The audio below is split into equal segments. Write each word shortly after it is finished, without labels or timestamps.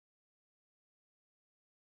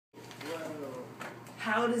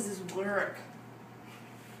How does this work?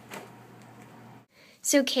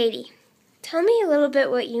 So Katie, tell me a little bit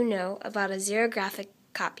what you know about a xerographic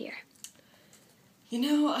copier. You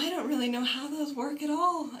know, I don't really know how those work at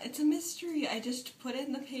all. It's a mystery. I just put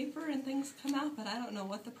in the paper and things come out, but I don't know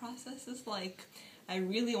what the process is like. I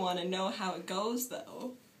really want to know how it goes,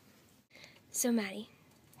 though. So Maddie,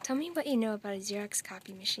 tell me what you know about a Xerox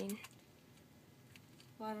copy machine.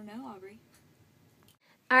 Well, I don't know, Aubrey.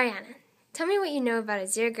 Ariana, tell me what you know about a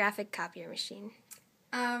xerographic copier machine.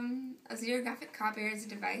 A xerographic copier is a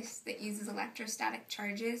device that uses electrostatic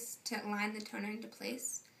charges to align the toner into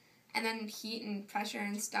place, and then heat and pressure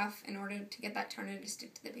and stuff in order to get that toner to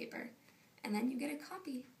stick to the paper. And then you get a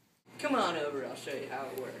copy. Come on over, I'll show you how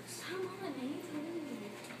it works. Come on, Nathan.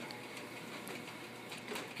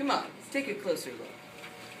 Come on, let's take a closer look.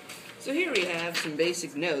 So here we have some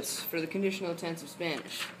basic notes for the conditional tense of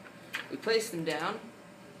Spanish. We place them down,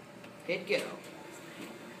 hit go.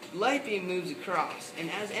 The light beam moves across, and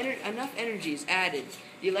as enough energy is added,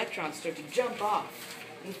 the electrons start to jump off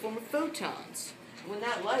in the form of photons. And when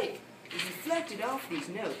that light is reflected off these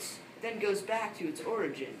notes, it then goes back to its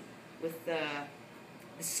origin with the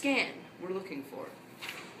scan we're looking for.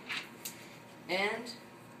 And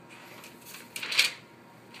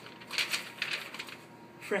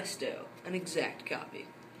presto, an exact copy.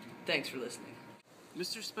 Thanks for listening.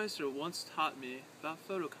 Mr. Spicer once taught me about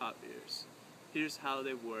photocopiers. Here's how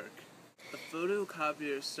they work. A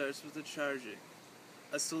photocopier starts with the charging.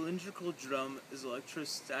 A cylindrical drum is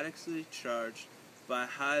electrostatically charged by a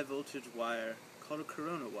high voltage wire called a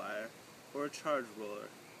corona wire or a charge roller.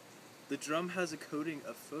 The drum has a coating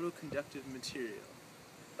of photoconductive material.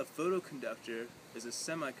 A photoconductor is a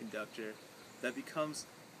semiconductor that becomes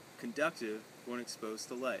conductive when exposed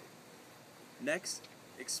to light. Next,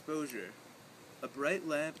 exposure. A bright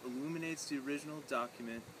lamp illuminates the original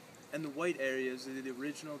document, and the white areas of the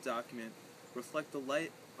original document reflect the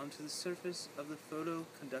light onto the surface of the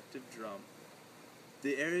photoconductive drum.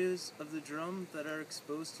 The areas of the drum that are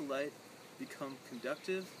exposed to light become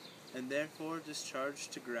conductive and therefore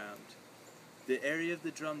discharged to ground. The area of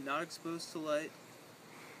the drum not exposed to light,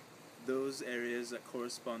 those areas that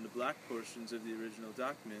correspond to black portions of the original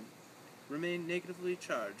document, remain negatively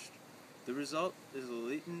charged. The result is a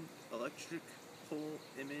latent electric pole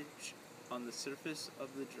image on the surface of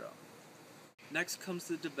the drum. Next comes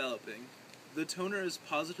the developing. The toner is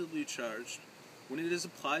positively charged. When it is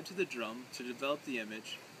applied to the drum to develop the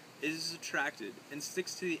image, it is attracted and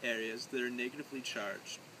sticks to the areas that are negatively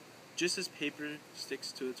charged, just as paper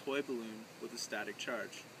sticks to a toy balloon with a static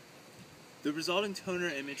charge. The resulting toner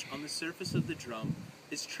image on the surface of the drum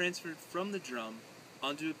is transferred from the drum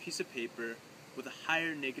onto a piece of paper with a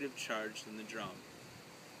higher negative charge than the drum.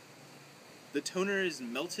 The toner is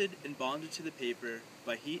melted and bonded to the paper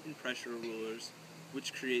by heat and pressure rulers,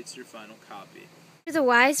 which creates your final copy. These are the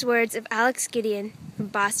wise words of Alex Gideon from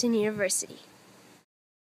Boston University.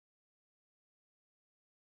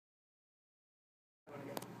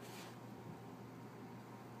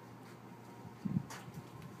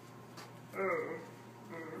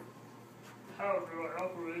 How do I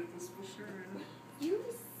operate this machine? You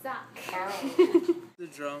suck. The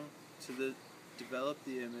drum to develop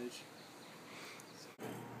the image.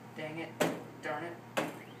 Dang it. Darn it.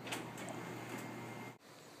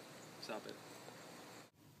 Stop it.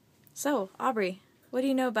 So, Aubrey, what do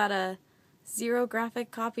you know about a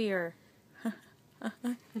xerographic copier? Are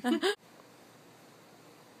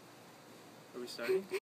we starting?